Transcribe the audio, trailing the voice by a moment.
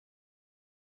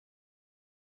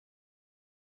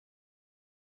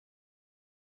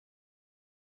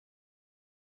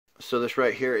So this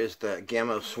right here is the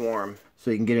Gamo Swarm. So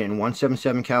you can get it in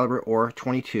 177 caliber or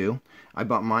 22. I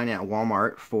bought mine at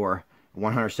Walmart for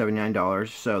 $179.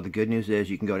 So the good news is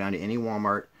you can go down to any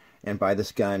Walmart and buy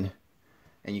this gun,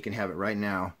 and you can have it right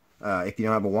now. If you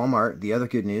don't have a Walmart, the other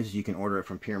good news is you can order it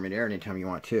from Pyramid Air anytime you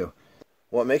want to.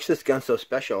 What makes this gun so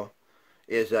special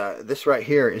is this right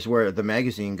here is where the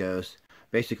magazine goes.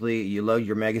 Basically, you load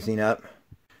your magazine up,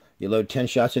 you load 10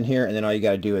 shots in here, and then all you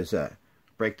got to do is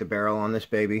break the barrel on this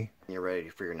baby, and you're ready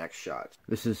for your next shot.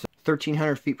 This is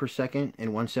 1,300 feet per second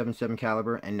in 177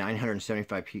 caliber and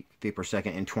 975 feet per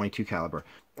second in 22 caliber.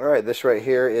 Alright, this right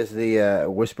here is the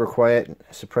Whisper Quiet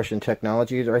suppression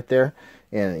technology right there.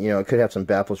 And, you know, it could have some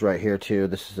baffles right here, too.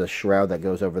 This is a shroud that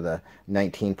goes over the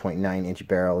 19.9-inch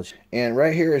barrels. And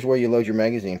right here is where you load your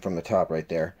magazine from the top right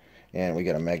there. And we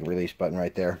got a mag release button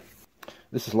right there.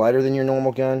 This is lighter than your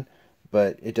normal gun,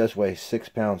 but it does weigh 6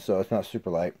 pounds, so it's not super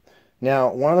light.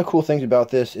 Now, one of the cool things about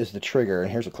this is the trigger,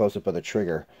 and here's a close-up of the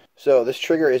trigger. So this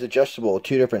trigger is adjustable at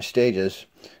 2 different stages,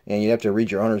 and you have to read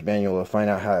your owner's manual to find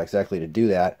out how exactly to do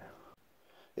that.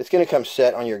 It's going to come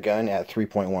set on your gun at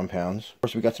 3.1 pounds. Of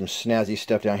course, we got some snazzy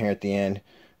stuff down here at the end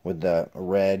with the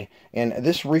red. And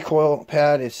this recoil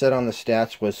pad is set on the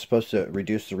stats was supposed to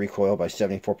reduce the recoil by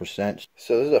 74%.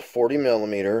 So this is a 40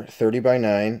 millimeter 30 by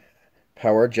 9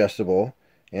 power adjustable,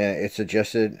 and it's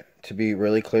adjusted to be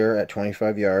really clear at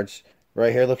 25 yards.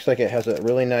 Right here looks like it has a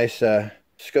really nice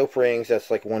scope rings.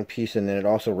 That's like one piece, and then it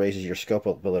also raises your scope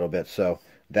up a little bit. So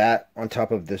that on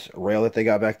top of this rail that they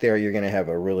got back there, you're going to have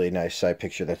a really nice side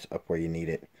picture that's up where you need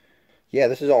it. Yeah,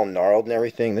 this is all gnarled and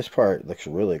everything. This part looks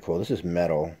really cool. This is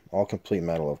metal, all complete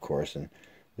metal, of course, and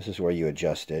this is where you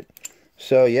adjust it.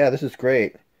 So yeah, this is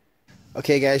great.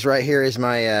 Okay guys, right here is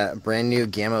my brand new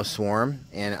Gamo Swarm,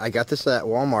 and I got this at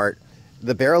Walmart.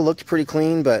 The barrel looked pretty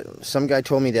clean, but some guy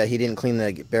told me that he didn't clean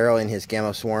the barrel in his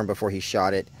Gamo Swarm before he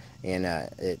shot it, and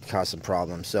it caused some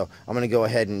problems. So I'm going to go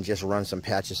ahead and just run some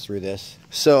patches through this.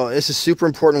 So this is super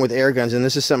important with air guns, and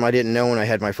this is something I didn't know when I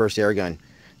had my first air gun.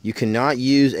 You cannot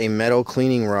use a metal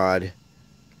cleaning rod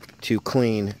to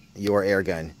clean your air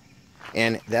gun.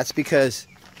 And that's because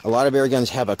a lot of air guns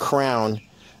have a crown,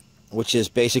 which is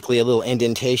basically a little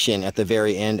indentation at the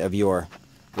very end of your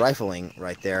rifling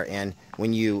right there, and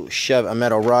when you shove a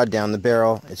metal rod down the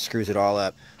barrel, it screws it all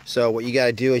up. So what you got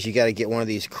to do is you got to get one of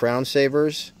these crown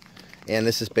savers, and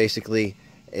this is basically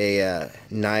a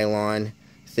nylon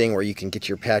thing where you can get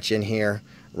your patch in here,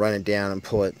 run it down and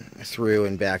pull it through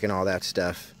and back and all that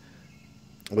stuff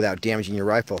without damaging your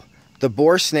rifle. The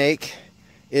bore snake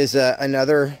is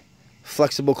another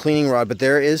flexible cleaning rod, but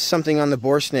there is something on the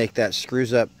bore snake that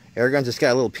screws up air guns. It's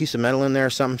got a little piece of metal in there or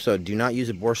something, so do not use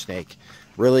a bore snake.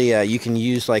 Really, you can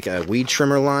use like a weed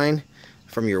trimmer line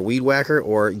from your weed whacker,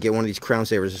 or get one of these crown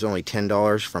savers. It's only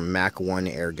 $10 from Mach 1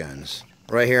 air guns.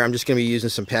 Right here, I'm just going to be using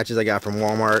some patches I got from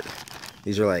Walmart.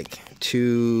 These are like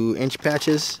 2-inch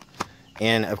patches.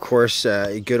 And of course,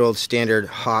 good old standard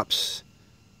Hops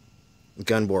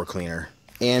gun bore cleaner.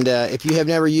 And if you have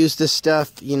never used this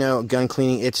stuff, you know, gun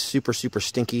cleaning, it's super, super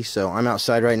stinky. So I'm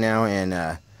outside right now,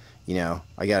 and you know,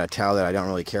 I got a towel that I don't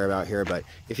really care about here, but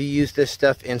if you use this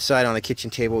stuff inside on the kitchen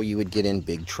table, you would get in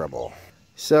big trouble.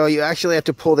 So you actually have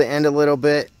to pull the end a little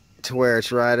bit to where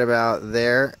it's right about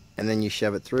there, and then you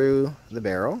shove it through the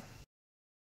barrel.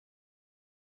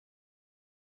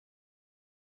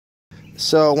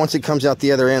 So once it comes out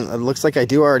the other end, it looks like I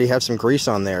do already have some grease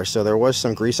on there, so there was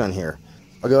some grease on here.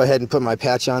 I'll go ahead and put my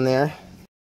patch on there.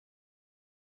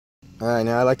 Alright,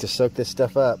 now I like to soak this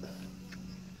stuff up.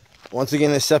 Once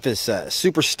again, this stuff is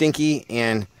super stinky,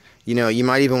 and you know, you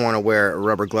might even want to wear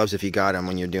rubber gloves if you got them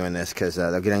when you're doing this, because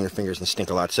they'll get on your fingers and stink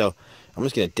a lot. So I'm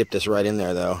just going to dip this right in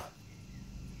there though,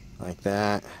 like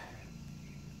that.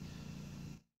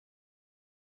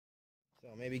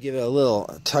 So maybe give it a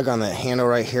little tug on the handle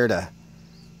right here to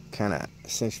kind of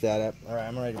cinch that up. Alright,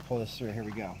 I'm ready to pull this through. Here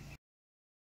we go.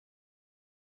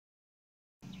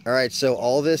 Alright, so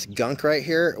all this gunk right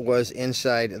here was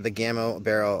inside the Gamo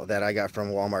barrel that I got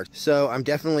from Walmart. So I'm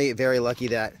definitely very lucky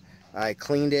that I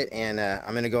cleaned it, and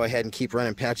I'm going to go ahead and keep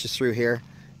running patches through here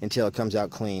until it comes out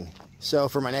clean. So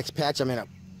for my next patch, I'm going to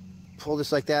pull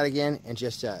this like that again and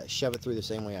just shove it through the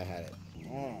same way I had it.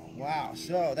 Oh, wow.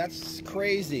 So that's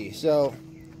crazy. So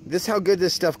this is how good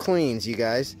this stuff cleans, you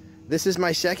guys. This is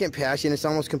my second patch, and it's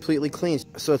almost completely clean.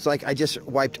 So it's like I just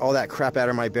wiped all that crap out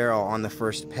of my barrel on the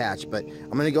first patch, but I'm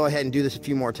going to go ahead and do this a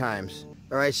few more times.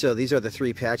 Alright, so these are the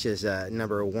 3 patches,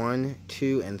 number 1,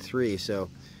 2, and 3. So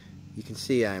you can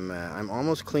see I'm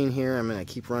almost clean here. I'm going to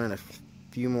keep running a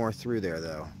few more through there,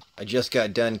 though. I just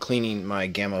got done cleaning my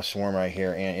Gamo Swarm right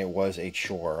here, and it was a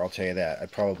chore, I'll tell you that.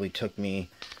 It probably took me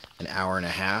an hour and a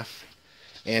half.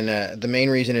 And the main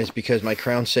reason is because my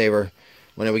crown saber,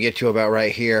 when it would get to about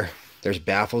right here, there's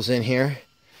baffles in here,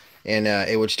 and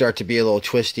it would start to be a little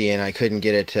twisty, and I couldn't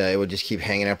get it to, it would just keep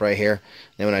hanging up right here.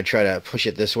 Then when I try to push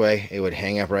it this way, it would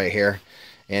hang up right here.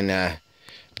 And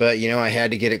but you know, I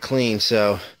had to get it clean,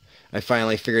 so I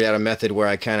finally figured out a method where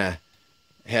I kind of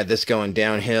had this going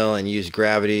downhill and used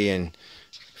gravity, and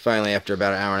finally after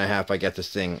about an hour and a half I got this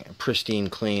thing pristine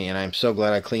clean. And I'm so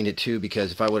glad I cleaned it too,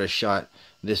 because if I would have shot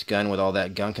this gun with all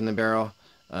that gunk in the barrel,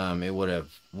 it would have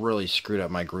really screwed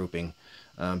up my grouping.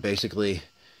 Basically,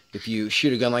 if you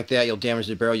shoot a gun like that, you'll damage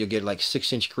the barrel. You'll get like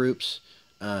 6-inch groups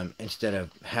instead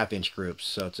of half-inch groups,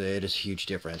 so it is a huge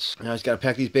difference. Now I just got to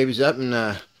pack these babies up and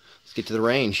let's get to the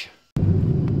range.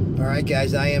 Alright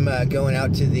guys, I am going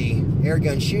out to the air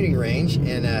gun shooting range,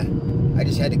 and I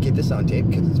just had to get this on tape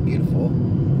because it's beautiful.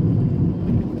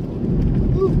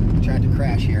 Woo, trying to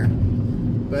crash here.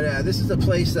 But this is a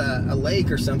place, a lake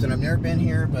or something. I've never been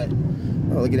here, but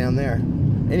oh, look at down there.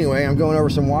 Anyway, I'm going over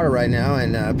some water right now,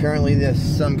 and apparently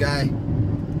some guy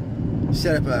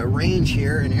set up a range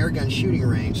here, an air gun shooting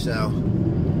range. So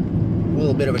a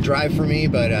little bit of a drive for me,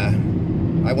 but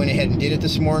I went ahead and did it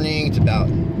this morning. It's about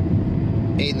 8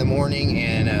 in the morning,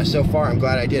 and so far I'm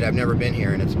glad I did. I've never been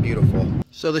here, and it's beautiful.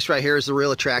 So this right here is the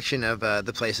real attraction of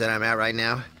the place that I'm at right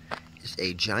now. It's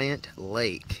a giant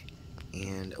lake,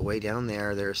 and way down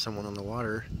there, there's someone on the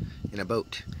water in a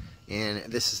boat. And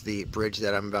this is the bridge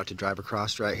that I'm about to drive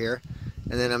across right here.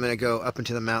 And then I'm going to go up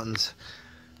into the mountains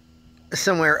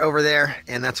somewhere over there,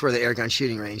 and that's where the air gun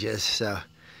shooting range is. So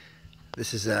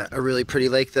this is a really pretty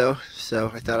lake though,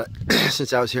 so I thought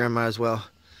since I was here I might as well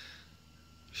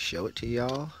show it to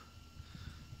y'all.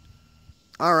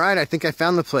 Alright, I think I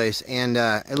found the place, and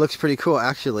it looks pretty cool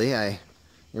actually. I'm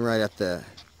right at the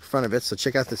front of it, so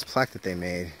check out this plaque that they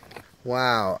made.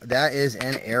 Wow, that is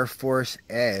an Air Force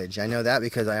Edge. I know that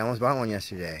because I almost bought one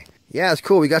yesterday. Yeah, it's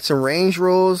cool. We got some range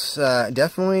rules.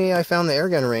 Definitely I found the air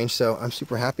gun range, so I'm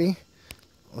super happy.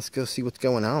 Let's go see what's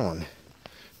going on.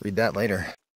 Read that later.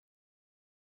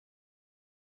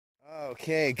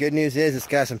 Okay, good news is it's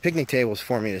got some picnic tables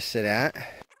for me to sit at.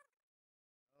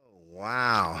 Oh,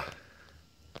 wow.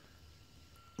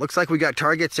 Looks like we got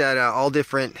targets at all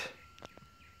different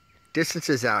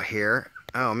distances out here.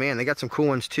 Oh man, they got some cool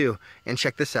ones too. And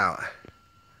check this out.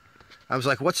 I was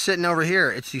like, what's sitting over here?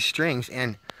 It's these strings,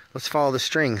 and let's follow the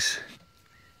strings.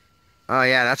 Oh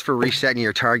yeah, that's for resetting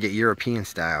your target European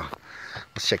style.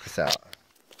 Let's check this out.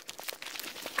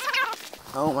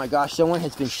 Oh my gosh, someone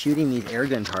has been shooting these air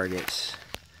gun targets.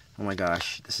 Oh my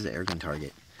gosh, this is an air gun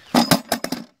target.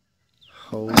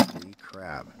 Holy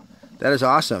crap. That is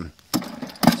awesome.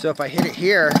 So if I hit it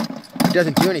here, it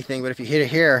doesn't do anything, but if you hit it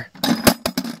here,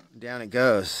 down it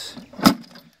goes.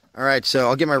 Alright, so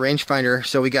I'll get my rangefinder.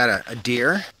 So we got a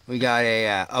deer, we got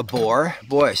a boar.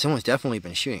 Boy, someone's definitely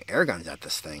been shooting air guns at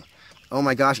this thing. Oh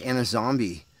my gosh, and a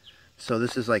zombie. So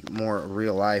this is like more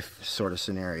real life sort of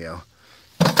scenario.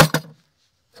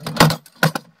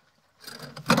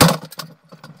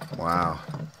 Wow.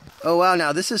 Oh wow,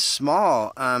 now this is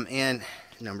small, and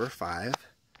number 5.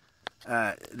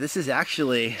 This is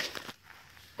actually,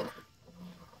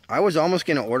 I was almost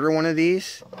going to order one of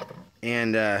these,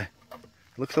 and it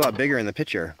looks a lot bigger in the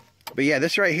picture. But yeah,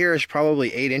 this right here is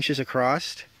probably 8 inches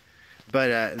across.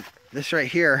 But this right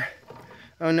here,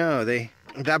 oh no,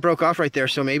 that broke off right there,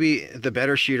 so maybe the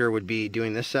better shooter would be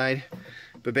doing this side.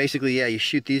 But basically, yeah, you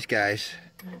shoot these guys,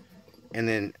 and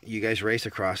then you guys race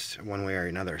across one way or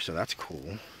another, so that's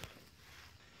cool.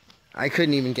 I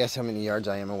couldn't even guess how many yards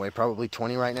I am away, probably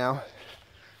 20 right now.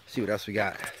 Let's see what else we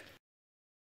got.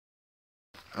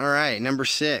 Alright, number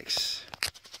 6.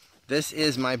 This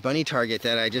is my bunny target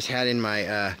that I just had in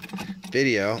my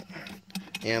video.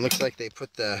 And it looks like they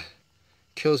put the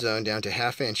kill zone down to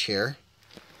 1/2 inch here.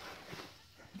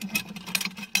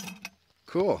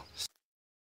 Cool.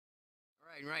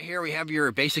 Alright, right here we have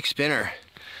your basic spinner.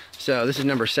 So this is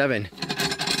number 7.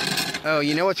 Oh,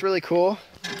 you know what's really cool?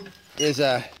 Is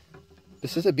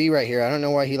this is a bee right here. I don't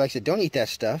know why he likes it. Don't eat that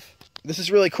stuff. This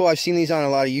is really cool. I've seen these on a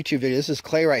lot of YouTube videos. This is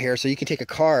clay right here, so you can take a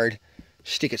card,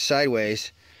 stick it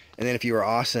sideways, and then if you were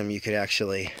awesome, you could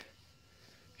actually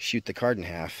shoot the card in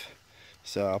half.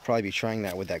 So I'll probably be trying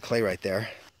that with that clay right there.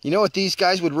 You know what these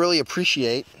guys would really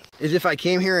appreciate is if I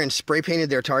came here and spray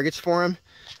painted their targets for them,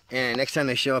 and next time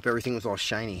they show up, everything was all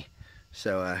shiny.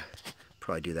 So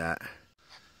probably do that.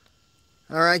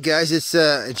 Alright guys, it's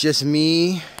just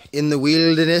me in the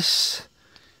wilderness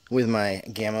with my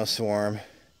Gamo Swarm.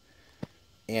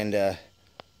 And a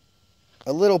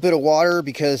little bit of water,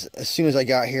 because as soon as I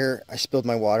got here, I spilled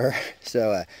my water.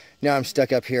 So now I'm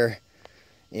stuck up here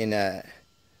in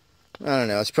I don't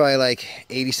know, it's probably like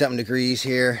 80 something degrees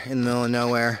here in the middle of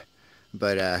nowhere,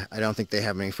 but I don't think they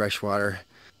have any fresh water.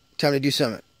 Time to do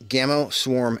some Gamo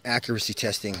Swarm accuracy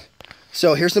testing.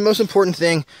 So here's the most important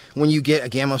thing when you get a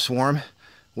Gamo Swarm,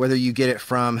 whether you get it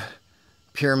from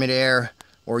Pyramid Air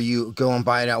or you go and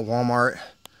buy it at Walmart,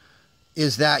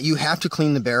 is that you have to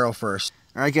clean the barrel first.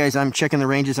 All right guys, I'm checking the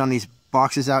ranges on these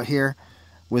boxes out here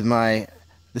with my,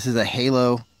 this is a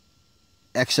Halo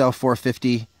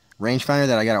XL450 rangefinder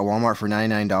that I got at Walmart for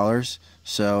 $99.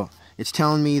 So it's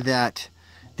telling me that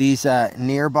these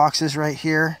near boxes right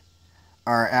here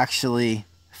are actually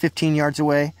 15 yards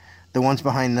away. The ones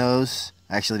behind those,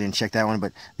 I actually didn't check that one,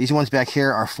 but these ones back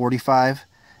here are 45,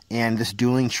 and this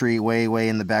dueling tree way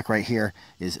in the back right here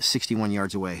is 61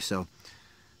 yards away. So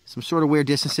some sort of weird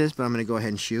distances, but I'm going to go ahead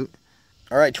and shoot.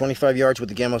 All right, 25 yards with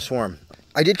the Gamo Swarm.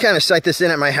 I did kind of sight this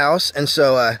in at my house, and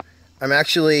so I'm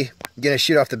actually going to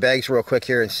shoot off the bags real quick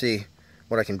here and see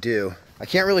what I can do. I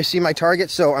can't really see my target,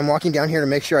 so I'm walking down here to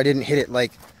make sure I didn't hit it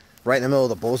like right in the middle of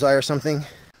the bullseye or something.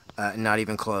 Not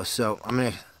even close. So I'm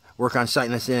going to work on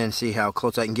sighting this in and see how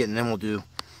close I can get, and then we'll do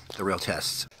the real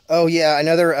tests. Oh yeah,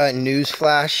 another news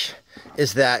flash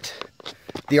is that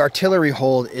the artillery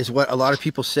hold is what a lot of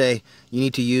people say you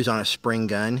need to use on a spring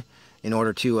gun in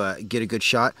order to get a good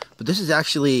shot. But this is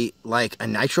actually like a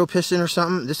nitro piston or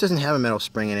something. This doesn't have a metal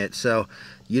spring in it, so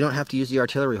you don't have to use the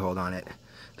artillery hold on it.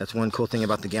 That's one cool thing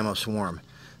about the Gamo Swarm.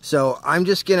 So I'm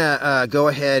just gonna go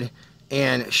ahead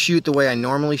and shoot the way I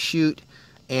normally shoot.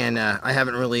 And I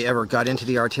haven't really ever got into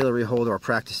the artillery hold or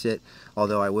practiced it,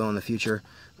 although I will in the future.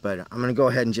 But I'm going to go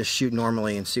ahead and just shoot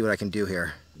normally and see what I can do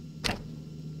here.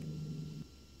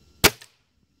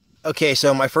 Okay,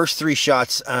 so my first 3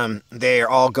 shots, they are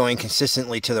all going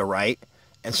consistently to the right.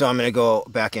 And so I'm going to go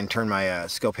back and turn my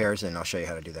scope hairs, and I'll show you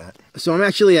how to do that. So I'm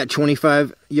actually at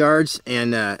 25 yards,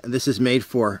 and this is made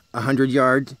for 100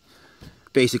 yards.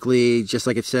 Basically, just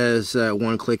like it says,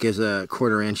 1 click is a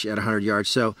 1/4 inch at 100 yards.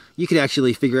 So you could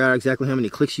actually figure out exactly how many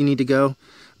clicks you need to go.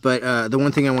 But the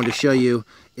one thing I wanted to show you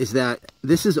is that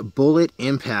this is a bullet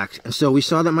impact. And so we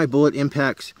saw that my bullet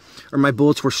impacts, or my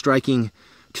bullets were striking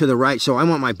to the right. So I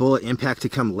want my bullet impact to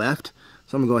come left.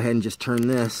 So I'm going to go ahead and just turn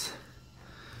this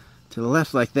to the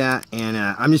left like that. And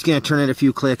I'm just going to turn it a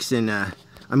few clicks, and I'm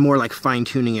more like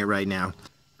fine-tuning it right now.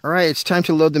 All right, it's time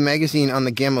to load the magazine on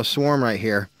the Gamo Swarm right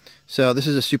here. So this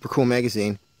is a super cool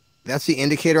magazine. That's the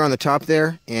indicator on the top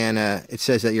there, and it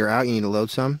says that you're out, you need to load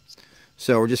some.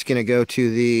 So we're just going to go to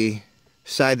the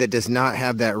side that does not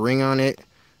have that ring on it,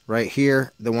 right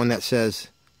here, the one that says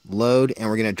load, and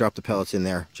we're going to drop the pellets in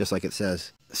there, just like it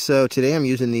says. So today I'm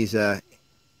using these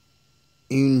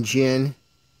Unjin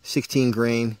 16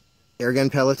 grain airgun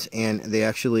pellets, and they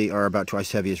actually are about twice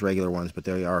as heavy as regular ones, but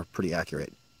they are pretty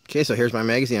accurate. Okay, so here's my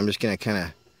magazine. I'm just going to kind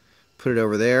of put it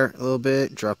over there a little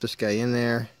bit, drop this guy in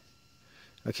there.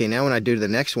 Okay, now when I do the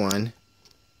next one,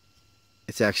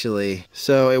 it's actually,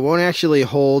 so it won't actually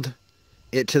hold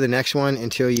it to the next one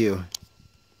until you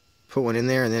put one in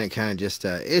there, and then it kind of just,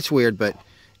 it's weird, but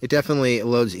it definitely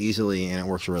loads easily and it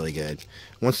works really good.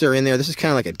 Once they're in there, this is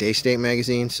kind of like a day state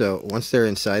magazine, so once they're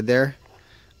inside there,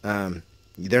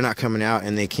 they're not coming out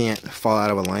and they can't fall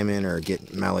out of alignment or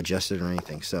get maladjusted or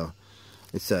anything, so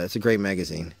it's a great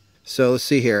magazine. So let's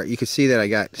see here. You can see that I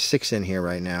got 6 in here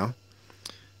right now.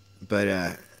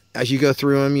 But as you go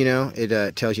through them, you know,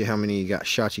 it tells you how many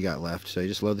shots you got left. So you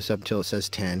just load this up until it says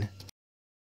 10.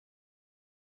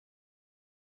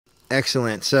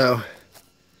 Excellent. So,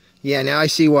 yeah, now I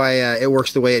see why it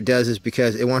works the way it does, is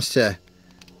because it wants to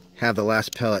have the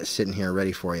last pellet sitting here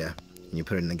ready for you. And you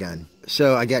put it in the gun.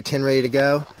 So I got 10 ready to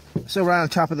go. So right on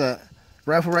top of the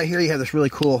rifle right here, you have this really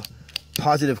cool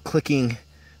positive clicking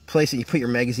place that you put your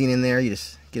magazine in there. You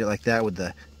just get it like that with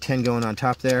the 10 going on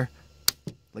top there.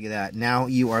 Look at that. Now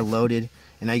you are loaded,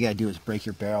 and all you gotta do is break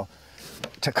your barrel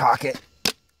to cock it.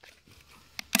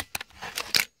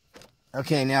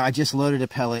 Okay, now I just loaded a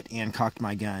pellet and cocked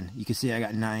my gun. You can see I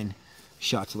got 9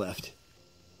 shots left.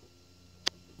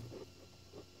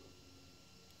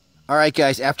 Alright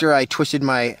guys, after I twisted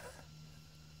my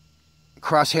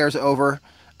crosshairs over,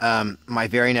 my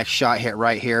very next shot hit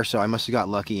right here, so I must have got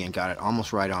lucky and got it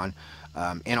almost right on.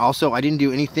 And also, I didn't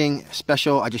do anything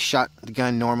special. I just shot the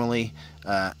gun normally,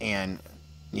 and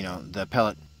you know, the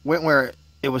pellet went where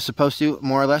it was supposed to,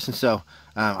 more or less. And so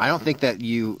I don't think that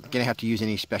you're gonna have to use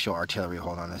any special artillery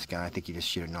hold on this gun. I think you just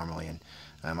shoot it normally, and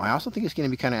I also think it's gonna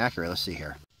be kind of accurate. Let's see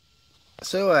here.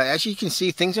 So as you can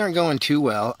see, things aren't going too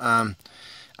well.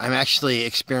 I'm actually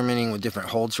experimenting with different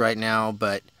holds right now,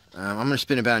 but I'm going to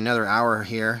spend about another hour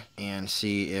here and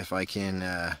see if I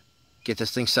can get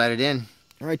this thing sighted in.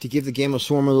 Alright, to give the Gamo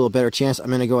Swarm a little better chance, I'm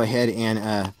going to go ahead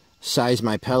and size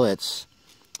my pellets.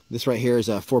 This right here is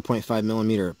a 4.5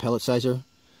 millimeter pellet sizer.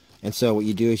 And so what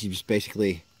you do is you just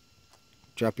basically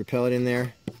drop your pellet in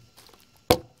there,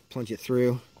 plunge it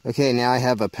through. Okay, now I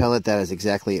have a pellet that is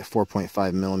exactly at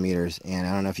 4.5 millimeters, and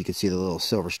I don't know if you can see the little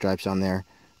silver stripes on there,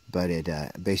 but it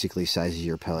basically sizes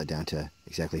your pellet down to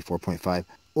exactly 4.5,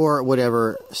 or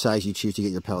whatever size you choose to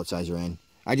get your pellet sizer in.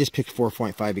 I just picked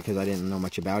 4.5 because I didn't know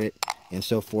much about it, and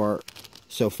so far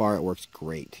it works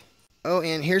great. Oh,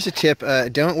 and here's a tip.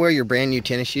 Don't wear your brand new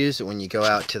tennis shoes when you go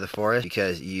out to the forest,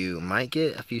 because you might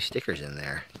get a few stickers in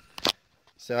there.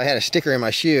 So I had a sticker in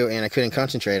my shoe and I couldn't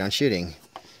concentrate on shooting.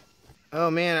 Oh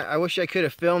man, I wish I could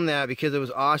have filmed that because it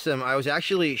was awesome. I was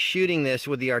actually shooting this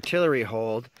with the artillery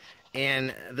hold,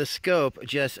 and the scope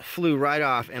just flew right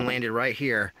off and landed right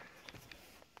here.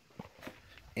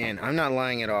 And I'm not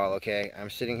lying at all, okay? I'm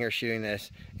sitting here shooting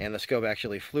this, and the scope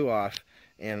actually flew off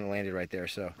and landed right there.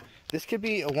 So this could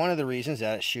be one of the reasons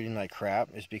that it's shooting like crap,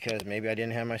 is because maybe I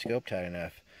didn't have my scope tight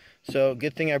enough. So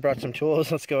good thing I brought some tools.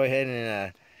 Let's go ahead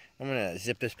and I'm gonna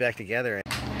zip this back together.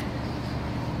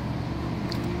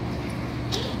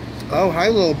 Oh, hi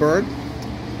little bird.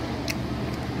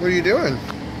 What are you doing?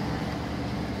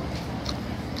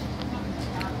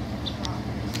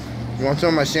 You want some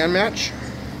of my sand match?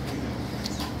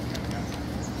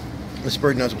 This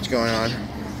bird knows what's going on.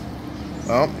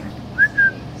 Oh.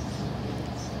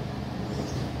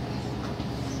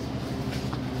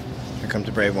 Here comes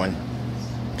the brave one.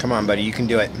 Come on, buddy, you can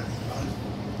do it.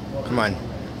 Come on.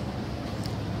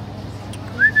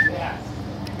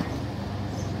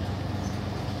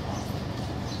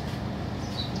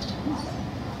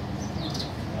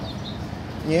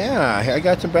 Yeah, I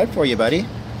got some bread for you, buddy.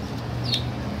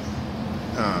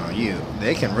 Oh,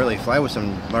 they can really fly with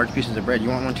some large pieces of bread. You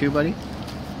want one too, buddy?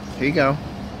 Here you go.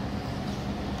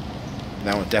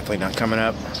 That one's definitely not coming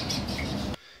up.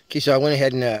 Okay, so I went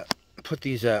ahead and put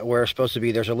these where it's supposed to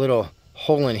be. There's a little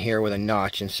hole in here with a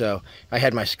notch, and so I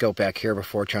had my scope back here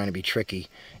before, trying to be tricky.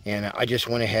 And I just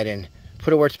went ahead and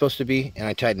put it where it's supposed to be, and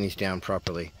I tightened these down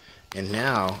properly. And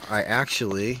now I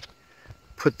actually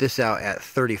put this out at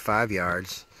 35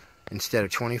 yards instead of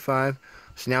 25.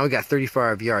 So now we got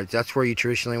 35 yards. That's where you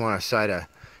traditionally want to sight a,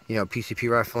 PCP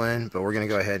rifle in, but we're going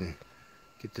to go ahead and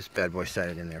get this bad boy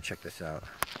sighted in there. Check this out.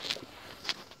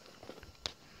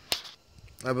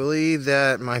 I believe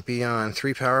that might be on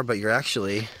 3 power, but you're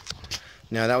actually,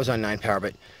 no, that was on 9 power.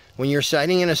 But when you're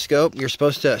sighting in a scope, you're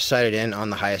supposed to sight it in on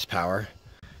the highest power.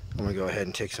 I'm going to go ahead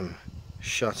and take some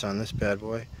shots on this bad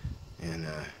boy and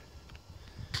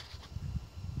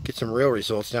get some real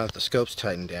results now that the scope's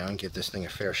tightened down. Give this thing a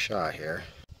fair shot here.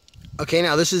 Okay,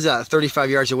 now this is 35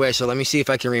 yards away, so let me see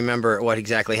if I can remember what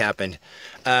exactly happened.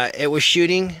 It was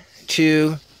shooting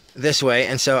to this way,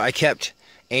 and so I kept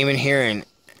aiming here and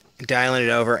dialing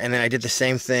it over, and then I did the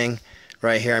same thing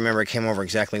right here. I remember it came over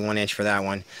exactly 1 inch for that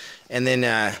one. And then,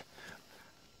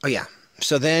 oh yeah,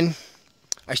 so then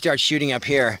I started shooting up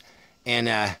here, and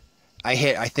I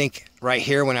hit, I think, right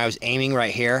here when I was aiming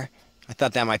right here. I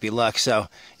thought that might be luck. So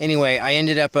anyway, I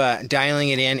ended up dialing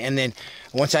it in, and then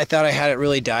once I thought I had it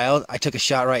really dialed, I took a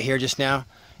shot right here just now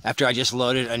after I just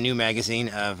loaded a new magazine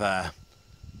of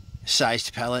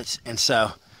sized pellets, and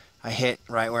so I hit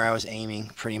right where I was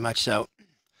aiming pretty much. So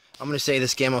I'm going to say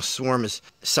this Gamo Swarm is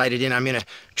sighted in. I'm going to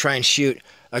try and shoot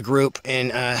a group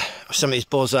in some of these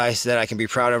bullseyes that I can be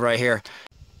proud of right here.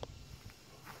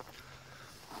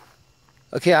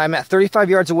 Okay, I'm at 35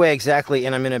 yards away exactly,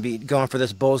 and I'm going to be going for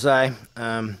this bullseye,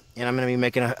 and I'm going to be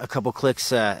making a couple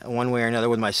clicks one way or another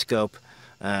with my scope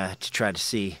to try to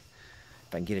see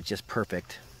if I can get it just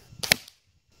perfect.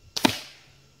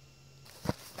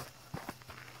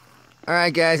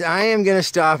 Alright guys, I am going to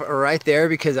stop right there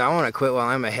because I want to quit while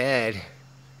I'm ahead,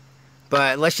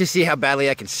 but let's just see how badly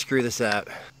I can screw this up.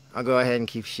 I'll go ahead and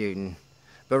keep shooting,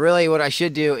 but really what I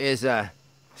should do is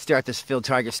start this field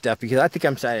target stuff because I think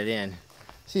I'm sighted in.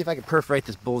 See if I can perforate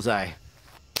this bullseye.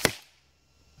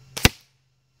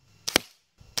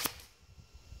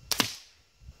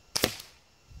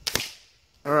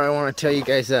 Alright, I want to tell you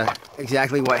guys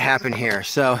exactly what happened here.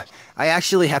 So I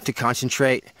actually have to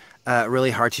concentrate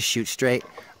really hard to shoot straight.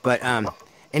 But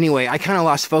anyway, I kind of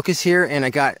lost focus here, and I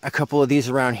got a couple of these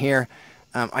around here.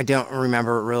 I don't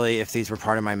remember really if these were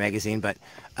part of my magazine, but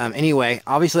anyway,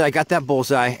 obviously I got that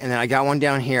bullseye, and then I got one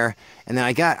down here, and then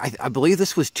I got, I believe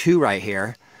this was 2 right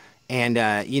here. And,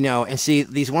 and see,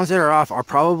 these ones that are off are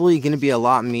probably going to be a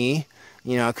lot me.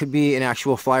 It could be an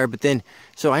actual flyer, but then,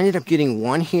 so I ended up getting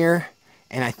 1 here,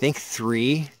 and I think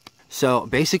 3. So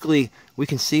basically, we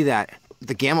can see that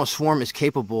the Gamo Swarm is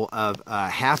capable of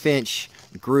 1/2 inch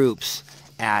groups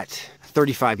at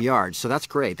 35 yards. So that's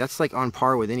great. That's like on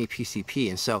par with any PCP.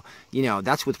 And so, you know,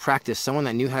 that's with practice. Someone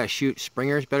that knew how to shoot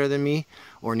springers better than me,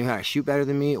 or knew how to shoot better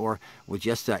than me, or would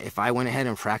just, if I went ahead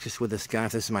and practiced with this gun,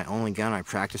 if this is my only gun, I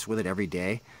practice with it every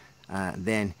day,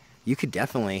 then you could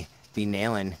definitely be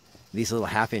nailing these little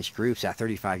half-inch groups at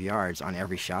 35 yards on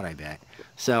every shot, I bet.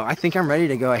 So I think I'm ready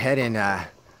to go ahead and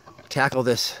tackle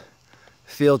this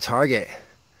field target,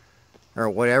 or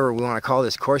whatever we want to call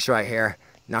this course right here.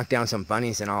 Knock down some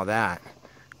bunnies and all that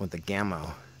with the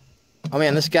Gamo. Oh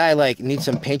man, this guy like needs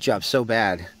some paint jobs so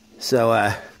bad. So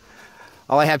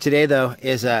all I have today though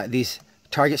is these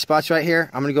target spots right here.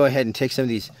 I'm gonna go ahead and take some of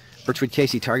these Birchwood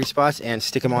Casey target spots and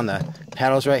stick them on the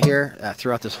paddles right here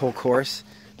throughout this whole course.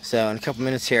 So in a couple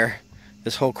minutes here,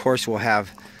 this whole course will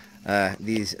have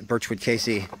these Birchwood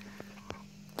Casey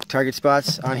target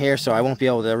spots on here, so I won't be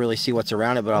able to really see what's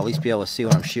around it, but I'll at least be able to see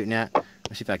what I'm shooting at.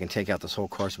 Let's see if I can take out this whole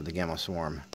course with the Gamo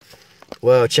Swarm.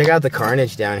 Whoa, check out the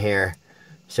carnage down here.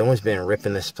 Someone's been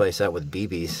ripping this place up with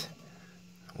BBs.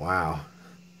 Wow.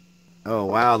 Oh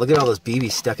wow, look at all those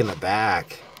BBs stuck in the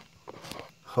back.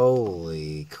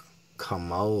 Holy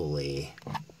camole.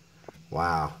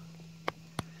 Wow.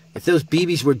 If those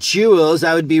BBs were jewels,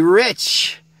 I would be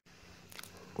rich.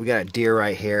 We got a deer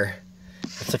right here.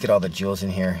 Let's look at all the jewels in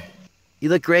here. You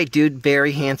look great, dude.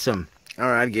 Very handsome.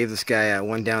 Alright, I gave this guy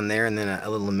one down there and then a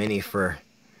little mini for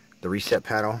the reset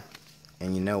paddle.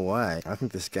 And you know what? I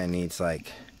think this guy needs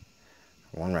like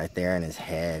one right there in his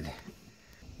head.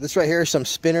 This right here is some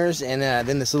spinners, and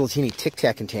then this little teeny Tic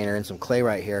Tac container and some clay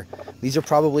right here. These are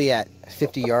probably at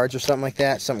 50 yards or something like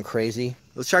that, something crazy.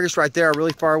 Those targets right there are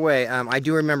really far away. I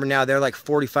do remember now they're like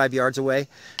 45 yards away.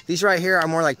 These right here are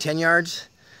more like 10 yards,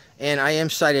 and I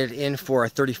am sighted in for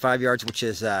 35 yards, which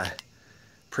is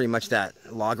pretty much that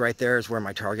log right there is where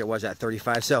my target was at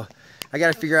 35. So I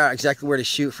got to figure out exactly where to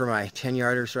shoot for my 10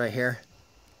 yarders right here.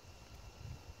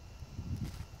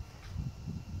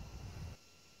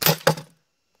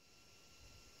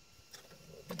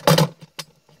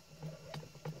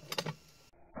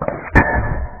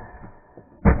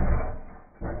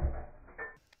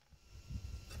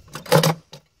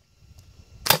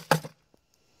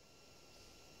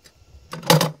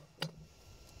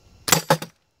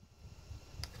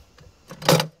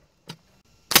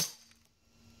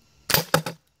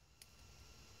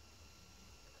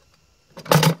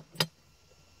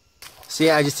 So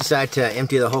yeah, I just decided to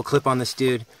empty the whole clip on this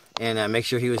dude and make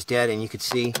sure he was dead. And you could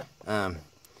see,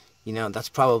 you know, that's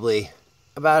probably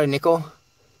about a nickel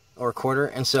or a quarter.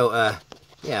 And so,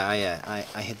 yeah,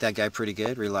 I hit that guy pretty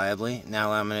good, reliably.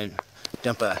 Now I'm gonna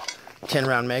dump a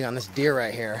 10-round mag on this deer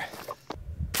right here.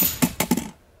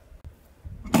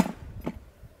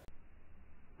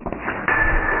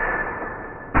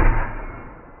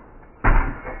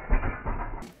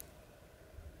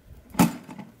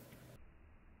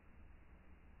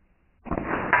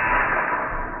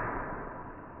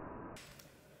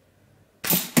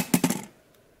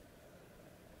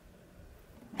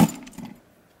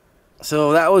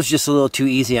 So that was just a little too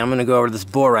easy. I'm gonna go over to this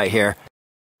boar right here.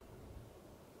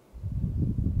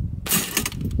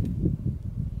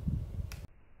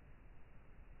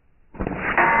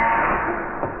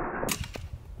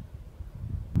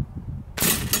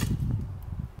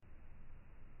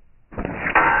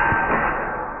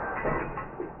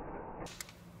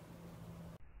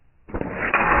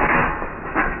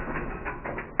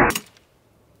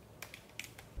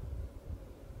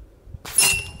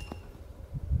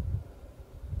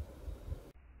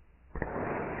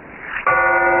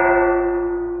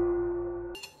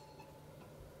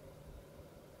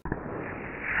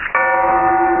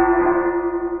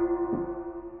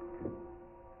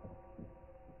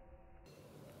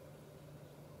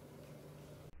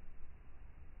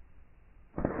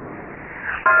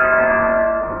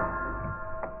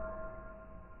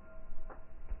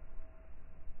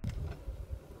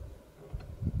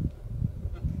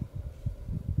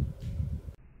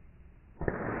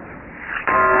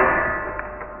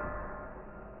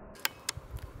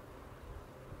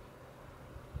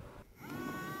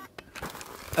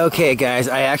 Okay guys,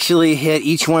 I actually hit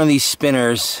each one of these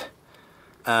spinners.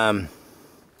 Well,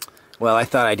 I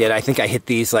thought I did. I think I hit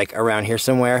these like around here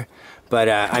somewhere. But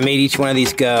I made each one of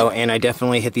these go, and I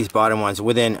definitely hit these bottom ones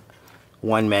within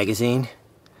one magazine.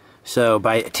 So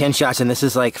by 10 shots, and this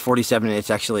is like 47,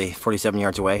 it's actually 47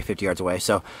 yards away, 50 yards away.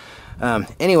 So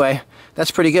anyway,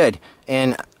 that's pretty good.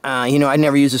 And you know, I'd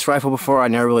never used this rifle before. I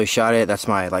never really shot it. That's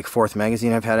my like 4th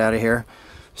magazine I've had out of here.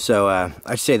 So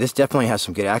I'd say this definitely has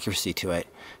some good accuracy to it.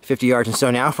 50 yards. And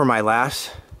so now for my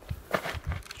last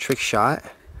trick shot,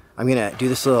 I'm gonna do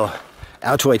this little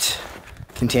Altoids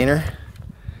container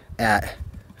at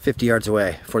 50 yards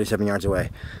away, 47 yards away.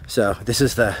 So this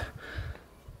is the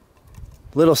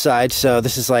little side. So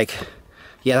this is like,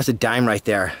 yeah, that's a dime right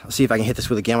there. Let's see if I can hit this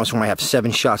with a Gamo Swarm. I have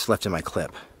 7 shots left in my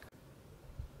clip.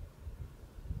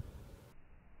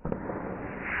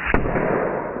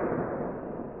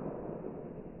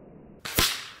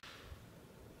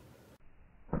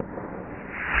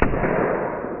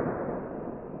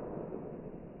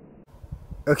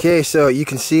 Okay, so you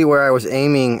can see where I was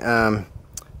aiming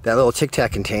that little Tic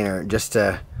Tac container, just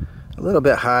a little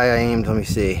bit high. I aimed, let me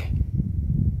see.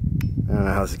 I don't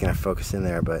know how this is going to focus in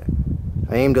there, but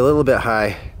I aimed a little bit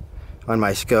high on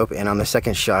my scope, and on the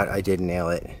second shot I did nail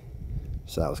it.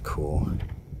 So that was cool.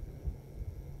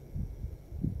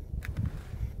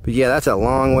 But yeah, that's a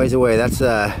long ways away. That's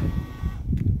as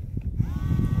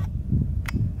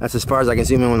far as I can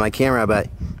zoom in with my camera, but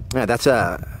yeah, that's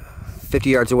 50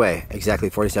 yards away, exactly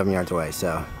 47 yards away.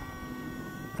 So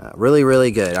really,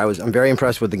 really good. I'm very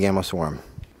impressed with the Gamo Swarm.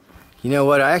 You know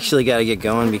what? I actually got to get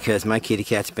going because my kitty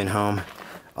cat's been home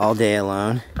all day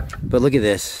alone. But look at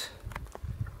this.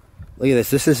 Look at this.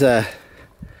 This is a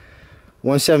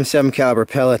 177 caliber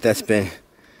pellet that's been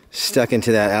stuck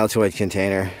into that Altoid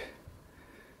container.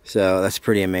 So that's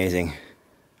pretty amazing.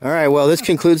 All right, well, this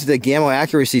concludes the Gamo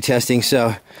accuracy testing.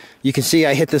 So you can see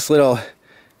I hit this little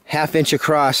 1/2 inch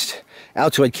across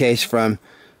Altoid case from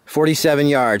 47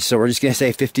 yards. So we're just going to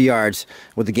say 50 yards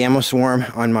with the Gamo Swarm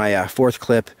on my 4th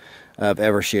clip of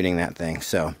ever shooting that thing.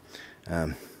 So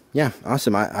yeah,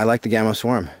 awesome. I like the Gamo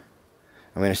Swarm.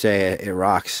 I'm going to say it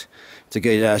rocks. It's a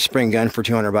good spring gun for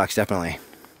 200 bucks, definitely.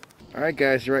 All right,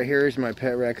 guys, right here is my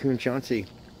pet raccoon, Chauncey.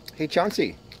 Hey,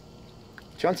 Chauncey.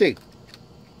 Chauncey.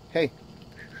 Hey.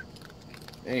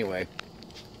 Anyway,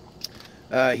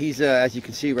 he's, as you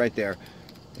can see right there,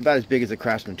 about as big as a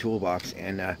Craftsman toolbox,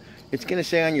 and it's going to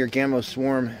say on your Gamo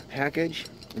Swarm package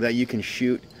that you can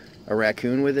shoot a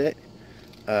raccoon with it,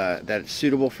 that it's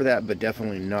suitable for that, but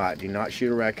definitely not. Do not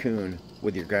shoot a raccoon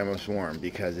with your Gamo Swarm,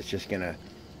 because it's just going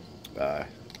to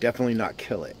definitely not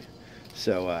kill it.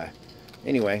 So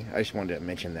anyway, I just wanted to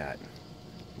mention that.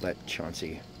 Let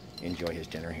Chauncey enjoy his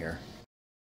dinner here.